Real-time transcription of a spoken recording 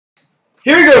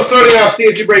Here we go, starting off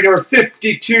CNC break number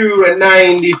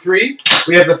 5293.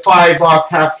 We have the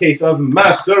 5-box half case of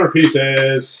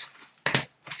masterpieces.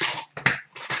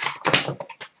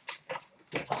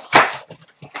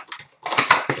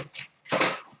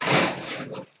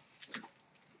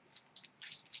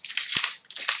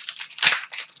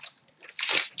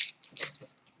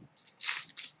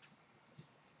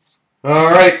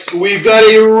 Alright, we've got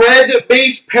a red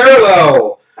base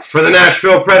parallel for the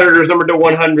Nashville Predators, number to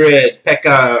 100,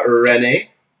 Pekka Rinne.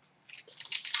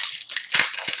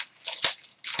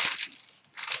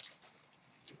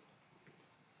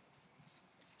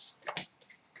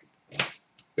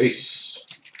 Base.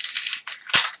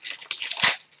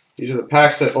 These are the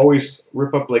packs that always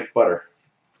rip up like butter.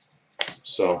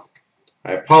 So,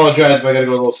 I apologize if I gotta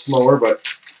go a little slower, but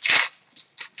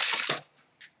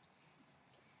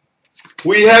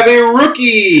we have a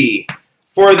rookie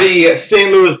for the St.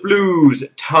 Louis Blues,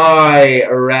 Ty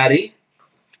Ratty.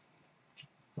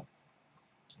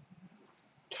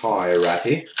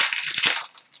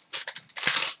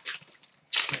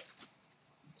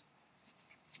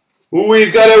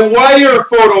 We've got a wire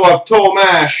photo of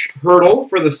Tomas Hertl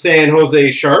for the San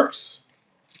Jose Sharks.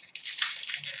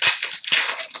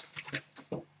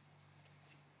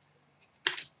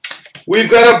 We've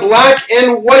got a black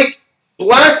and white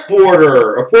black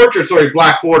border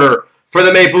for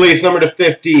the Maple Leafs, number to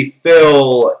 50,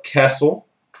 Phil Kessel.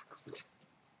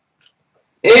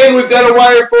 And we've got a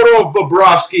wire photo of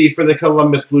Bobrovsky for the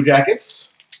Columbus Blue Jackets.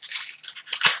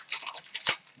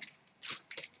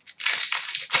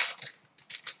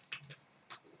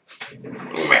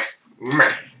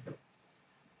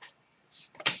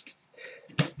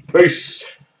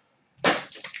 Base.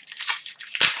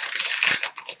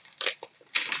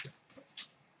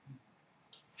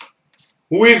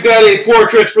 We've got a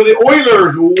portrait for the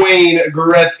Oilers, Wayne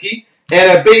Gretzky,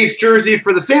 and a base jersey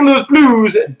for the St. Louis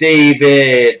Blues,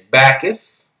 David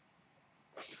Backes.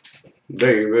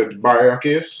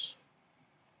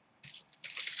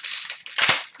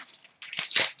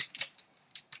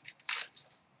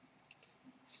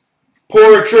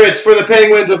 Portraits for the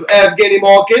Penguins of Evgeny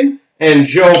Malkin and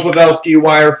Joe Pavelski,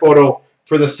 wire photo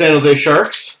for the San Jose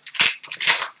Sharks.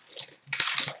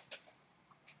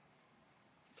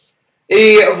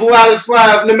 A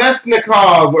Vladislav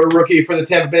Nemesnikov, a rookie for the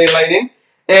Tampa Bay Lightning.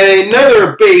 And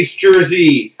another base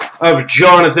jersey of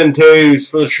Jonathan Toews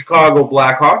for the Chicago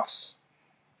Blackhawks.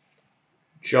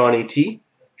 Johnny T,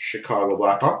 Chicago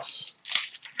Blackhawks.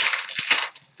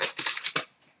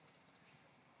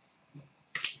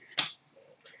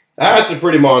 That's a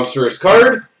pretty monstrous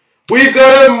card. We've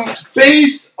got a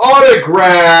base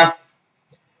autograph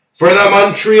for the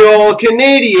Montreal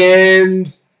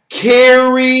Canadiens,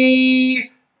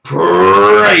 Carey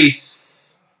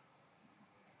Price.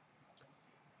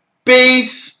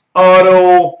 Base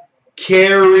auto,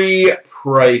 Carey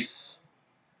Price.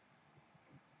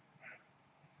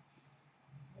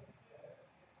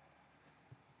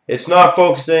 It's not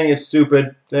focusing, it's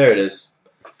stupid. There it is.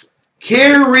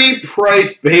 Carey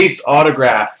Price base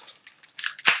autograph.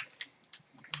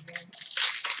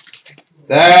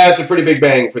 That's a pretty big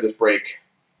bang for this break.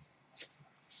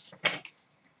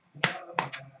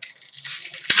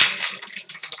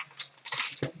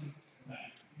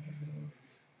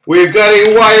 We've got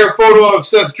a wire photo of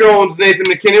Seth Jones, Nathan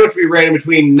McKinnon, which we ran in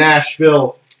between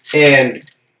Nashville and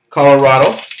Colorado.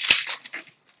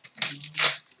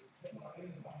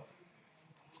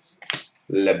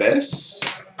 Lebes.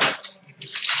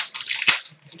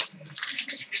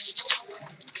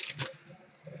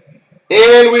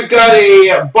 And we've got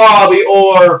a Bobby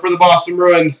Orr for the Boston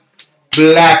Bruins,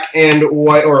 black and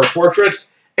white, or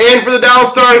portraits. And for the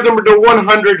Dallas Stars, number to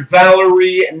 100,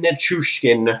 Valerie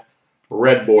Nichushkin,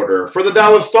 red border for the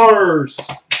Dallas Stars.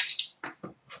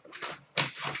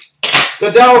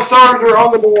 The Dallas Stars are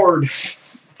on the board.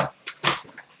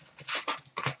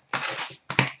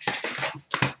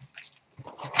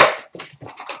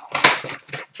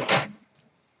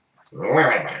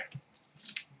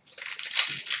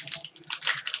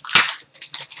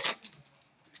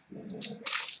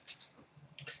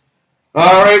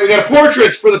 All right, we got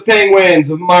portraits for the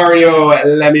Penguins of Mario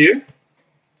Lemieux.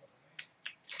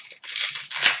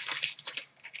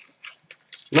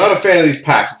 Not a fan of these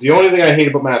packs. The only thing I hate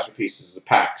about Masterpieces is the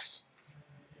packs.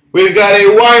 We've got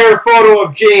a wire photo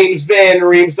of James Van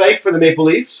Riemsdyk for the Maple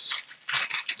Leafs.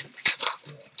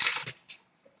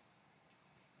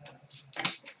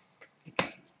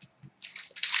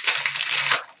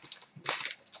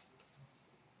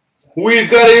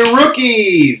 We've got a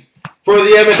rookies for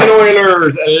the Edmonton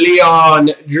Oilers, Leon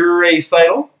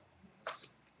Draisaitl.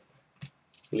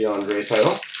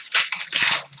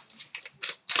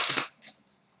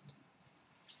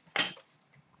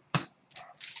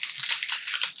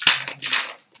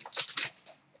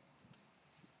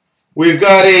 We've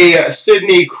got a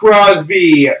Sidney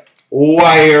Crosby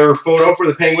wire photo for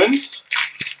the Penguins.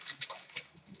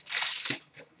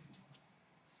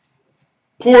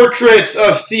 Portraits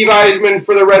of Steve Yzerman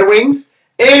for the Red Wings.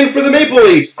 And for the Maple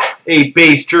Leafs, a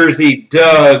base jersey,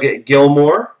 Doug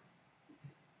Gilmour.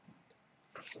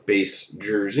 Base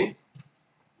jersey.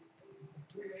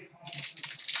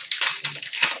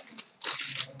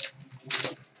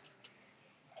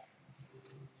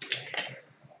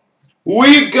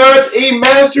 We've got a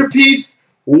masterpiece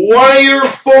wire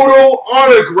photo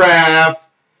autograph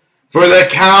for the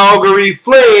Calgary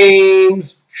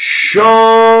Flames,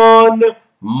 Sean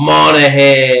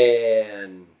Monahan.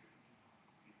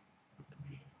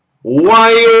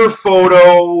 Wire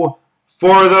photo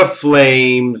for the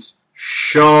Flames,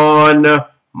 Sean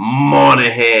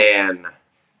Monahan.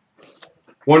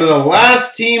 One of the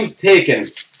last teams taken. And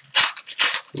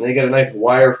they got a nice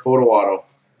wire photo auto.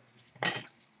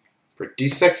 Pretty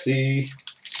sexy.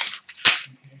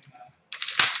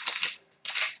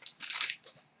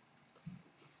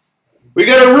 We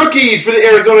got a rookies for the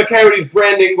Arizona Coyotes,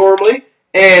 Brandon Gormley,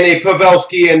 and a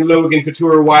Pavelski and Logan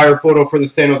Couture wire photo for the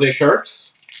San Jose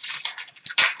Sharks.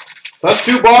 That's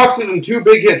 2 boxes and 2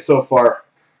 big hits so far.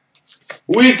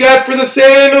 We've got for the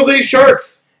San Jose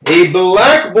Sharks a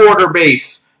black border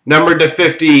base, numbered to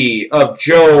 50, of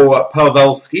Joe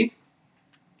Pavelski.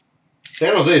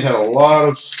 San Jose's had a lot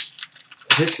of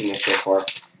hits in this so far.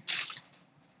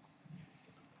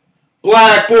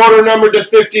 Black border numbered to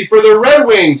 50 for the Red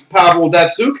Wings, Pavel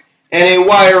Datsyuk, and a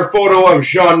wire photo of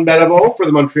Jean Beliveau for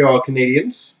the Montreal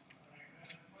Canadiens.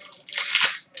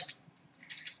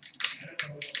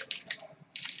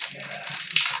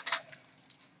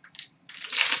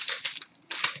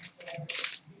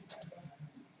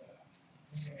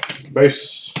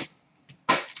 Base.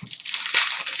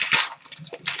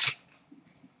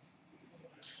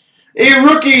 A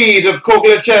rookies of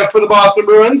Kokonachev for the Boston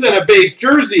Bruins and a base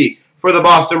jersey for the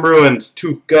Boston Bruins,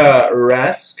 Tuukka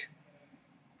Rask.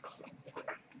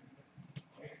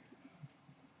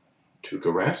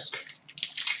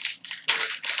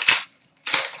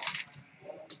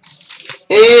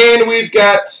 And we've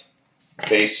got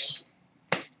base.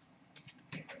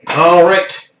 All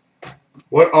right.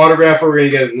 What autograph are we going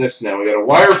to get in this now? We got a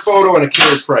wire photo and a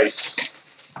Carey Price.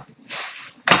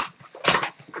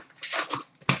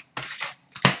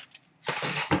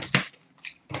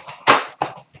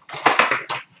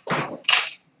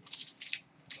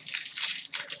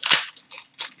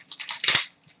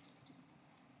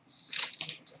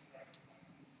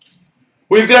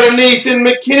 We've got a Nathan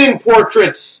McKinnon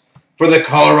portraits for the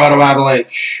Colorado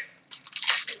Avalanche.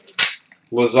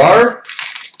 Lazar?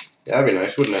 Yeah, that'd be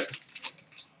nice, wouldn't it?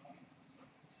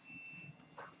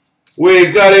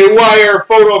 We've got a wire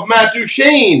photo of Matt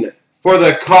Duchene for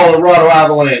the Colorado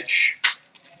Avalanche.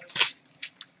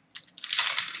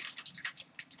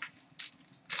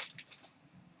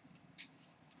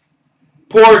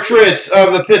 Portraits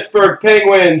of the Pittsburgh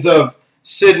Penguins of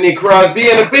Sidney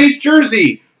Crosby and a base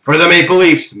jersey for the Maple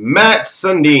Leafs, Matt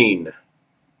Sundin.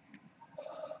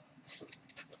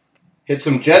 Hit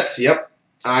some Jets, yep.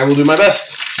 I will do my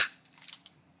best.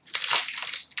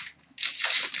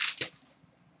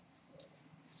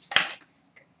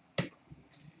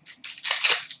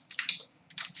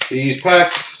 These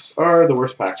packs are the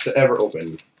worst packs to ever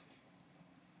open.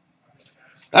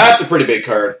 That's a pretty big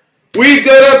card. We've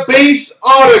got a base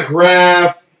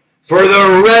autograph for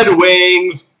the Red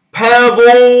Wings, Pavel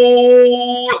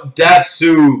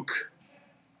Datsyuk.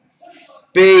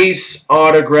 Base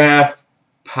autograph,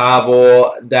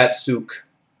 Pavel Datsyuk.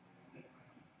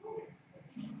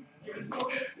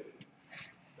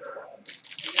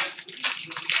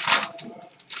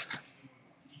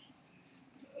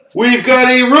 We've got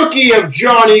a rookie of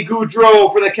Johnny Gaudreau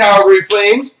for the Calgary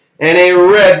Flames and a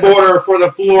red border for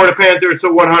the Florida Panthers to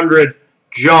 100,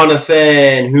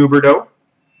 Jonathan Huberdeau.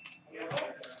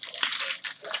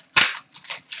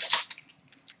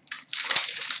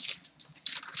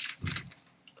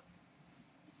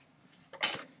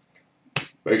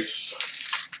 Nice.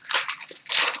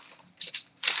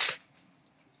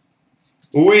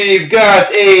 We've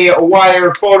got a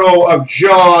wire photo of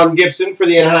John Gibson for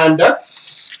the Anaheim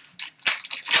Ducks.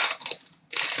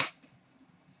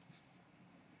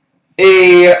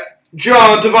 A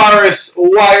John Tavares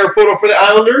wire photo for the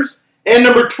Islanders. And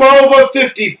number 12 of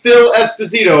 50, Phil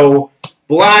Esposito,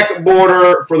 black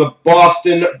border for the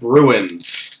Boston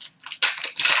Bruins.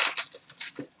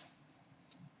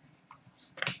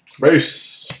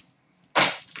 Base.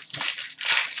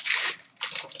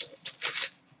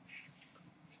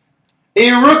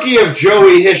 A rookie of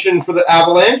Joey Hishon for the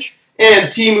Avalanche. And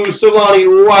Teemu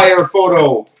Solani wire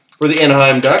photo for the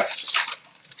Anaheim Ducks.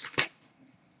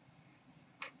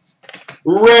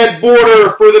 Red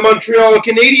border for the Montreal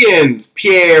Canadiens,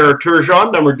 Pierre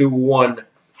Turgeon, number to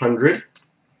 100.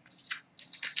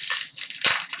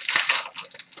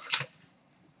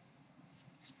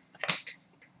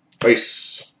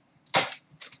 Nice.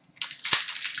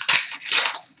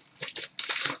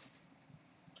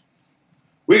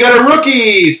 We got a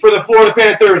rookies for the Florida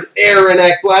Panthers, Aaron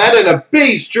Ekblad, and a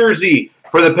base jersey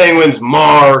for the Penguins,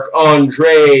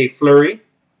 Marc-Andre Fleury.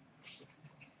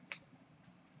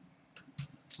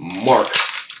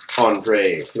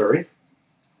 Marc-Andre Fleury.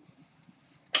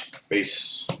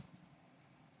 Base.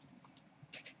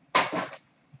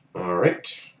 All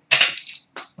right.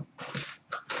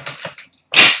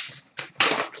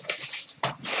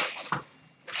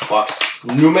 Box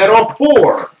numero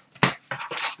 4.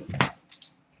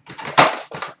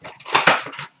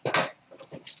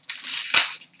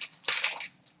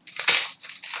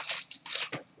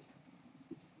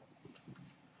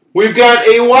 We've got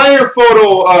a wire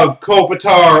photo of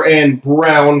Kopitar and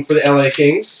Brown for the LA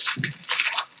Kings.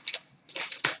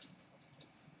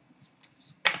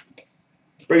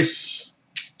 Base.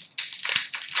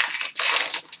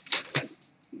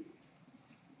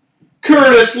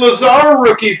 Curtis Lazar,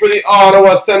 rookie for the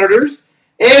Ottawa Senators.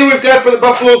 And we've got for the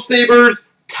Buffalo Sabres,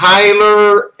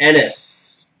 Tyler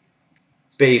Ennis.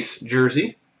 Base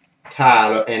jersey,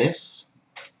 Tyler Ennis.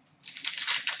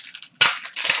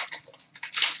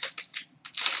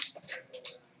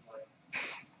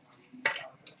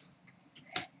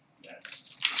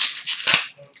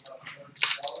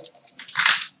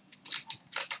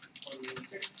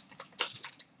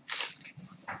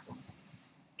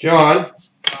 John.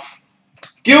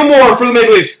 Gilmore for the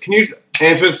Maple Leafs. Can you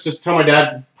answer this? Just tell my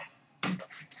dad.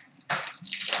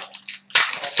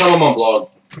 Tell him on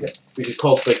blog. Yeah, we just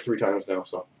called like 3 times now,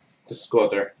 so just go out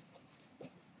there.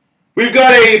 We've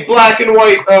got a black and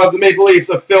white of the Maple Leafs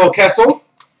of Phil Kessel,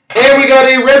 and we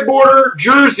got a red border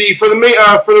jersey for the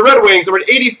Red Wings, number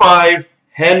 85,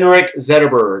 Henrik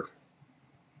Zetterberg.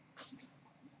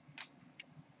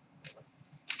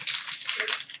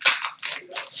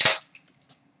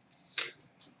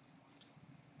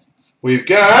 We've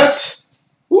got,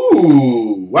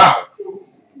 ooh, wow.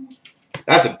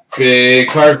 That's a big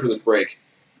card for this break.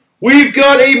 We've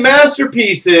got a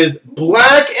Masterpieces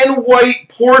black and white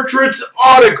portraits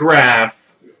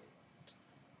autograph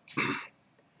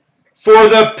for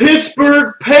the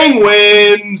Pittsburgh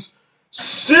Penguins,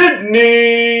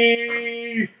 Sidney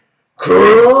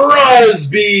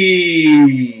Crosby.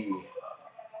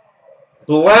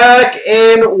 Black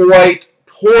and white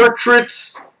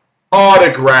portraits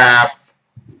autograph,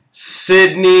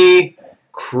 Sidney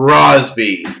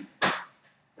Crosby.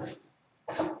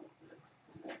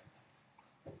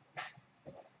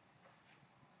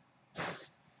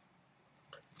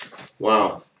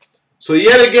 Wow. So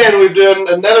yet again, we've done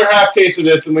another half case of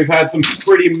this, and we've had some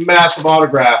pretty massive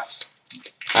autographs.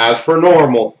 As per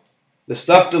normal, the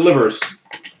stuff delivers.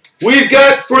 We've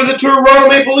got for the Toronto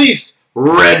Maple Leafs,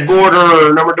 red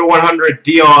border, number to 100,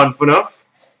 Dion Phaneuf.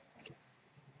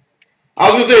 I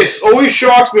was going to say, it always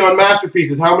shocks me on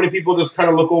Masterpieces how many people just kind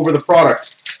of look over the product.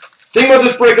 Think about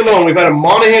this break alone. We've had a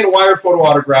Monahan wire photo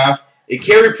autograph, a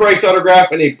Carey Price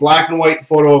autograph, and a black and white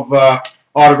photo of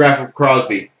autograph of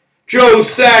Crosby. Joe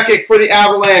Sakic for the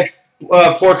Avalanche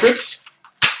portraits.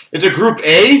 It's a Group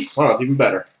A. Wow, it's even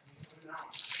better.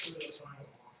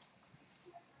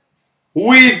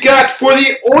 We've got for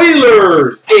the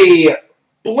Oilers a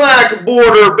black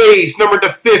border base, number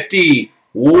to 50,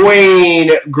 Wayne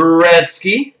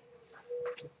Gretzky.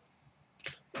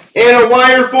 And a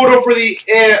wire photo for the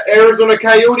Arizona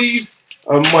Coyotes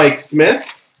of Mike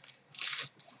Smith.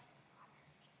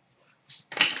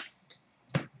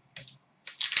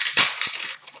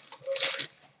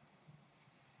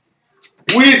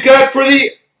 We've got for the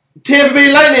Tampa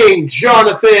Bay Lightning,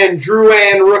 Jonathan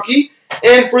Drouin, rookie.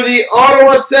 And for the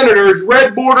Ottawa Senators,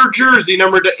 red border jersey,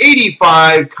 number to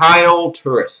 85, Kyle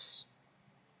Turris.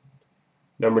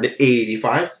 Number to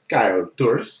 85, Kyle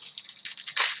Turris.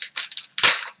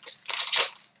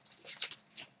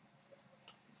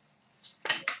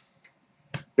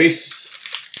 Base.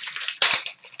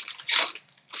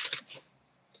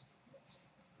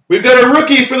 We've got a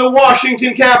rookie for the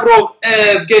Washington Capitals,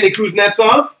 Evgeny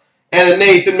Kuznetsov, and a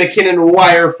Nathan McKinnon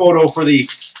wire photo for the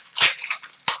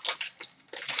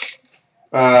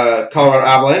Colorado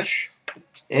Avalanche,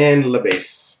 and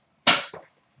LeBase.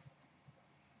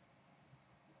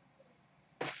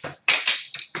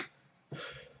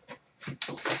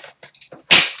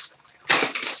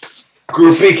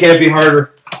 Group B can't be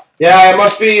harder. Yeah, it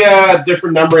must be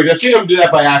different numbering. I've seen them do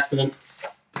that by accident.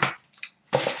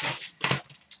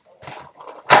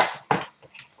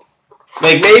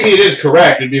 Like, maybe it is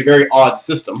correct. It'd be a very odd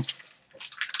system.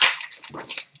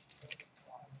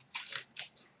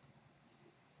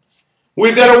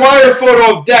 We've got a wire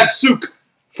photo of Datsuk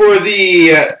for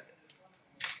the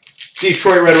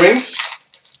Detroit Red Wings.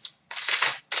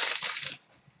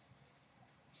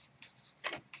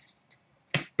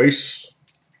 Base.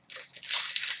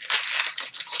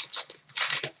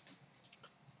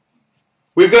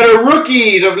 We've got a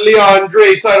rookies of Leon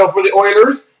Draisaitl for the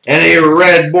Oilers and a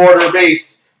red border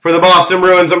base for the Boston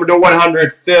Bruins, number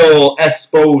 /100, Phil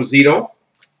Esposito.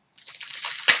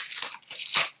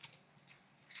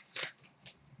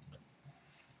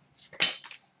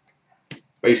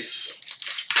 Base.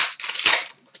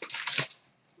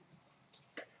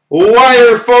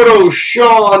 Wire photo,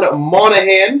 Sean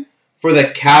Monahan for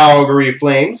the Calgary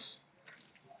Flames.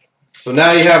 So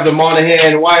now you have the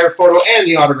Monahan wire photo and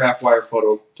the autograph wire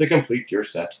photo to complete your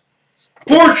set.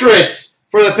 Portraits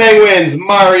for the Penguins,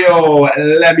 Mario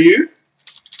Lemieux.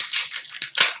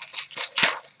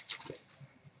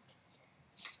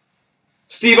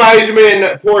 Steve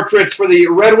Yzerman portraits for the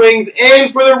Red Wings,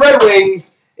 and for the Red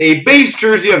Wings, a base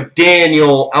jersey of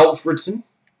Daniel Alfredson.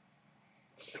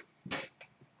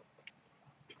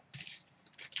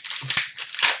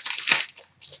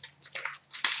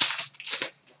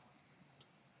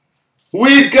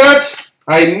 We've got,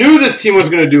 I knew this team was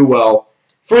going to do well,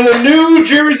 for the New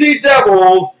Jersey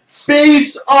Devils,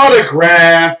 base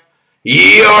autograph,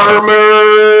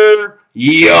 Jaromir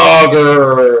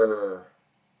Jagr.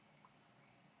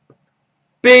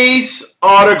 Base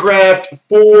autographed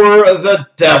for the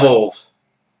Devils.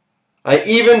 I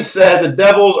even said the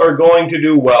Devils are going to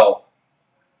do well.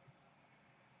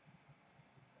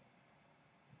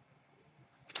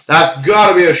 That's got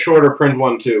to be a shorter print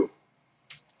one, too.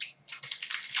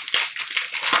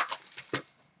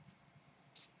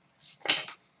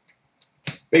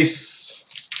 Base.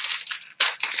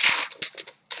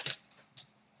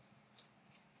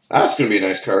 That's going to be a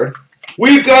nice card.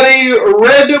 We've got a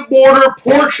red border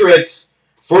portrait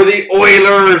for the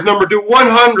Oilers, number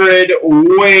 /100,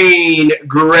 Wayne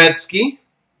Gretzky.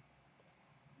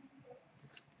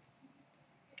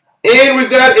 And we've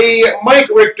got a Mike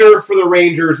Richter for the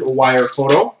Rangers wire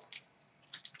photo.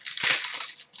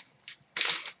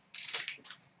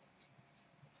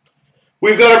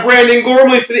 We've got a Brandon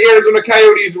Gormley for the Arizona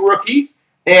Coyotes rookie.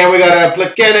 And we got a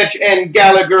Plekanec and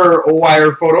Gallagher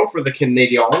wire photo for the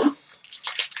Canadiens.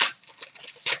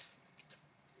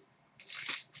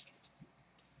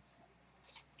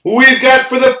 We've got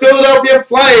for the Philadelphia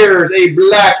Flyers a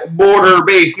black border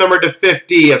base, number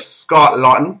 /50 of Scott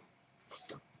Laughton.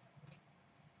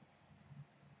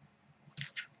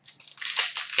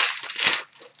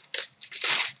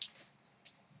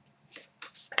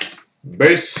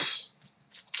 Base.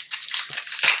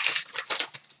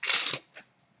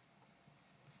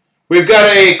 We've got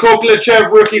a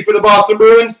Kovalchev rookie for the Boston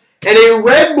Bruins and a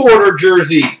red border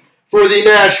jersey for the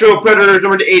Nashville Predators,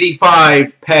 number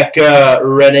 /85, Pekka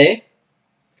Rinne.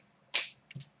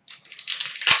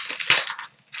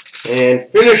 And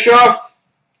finish off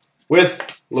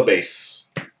with LeBase.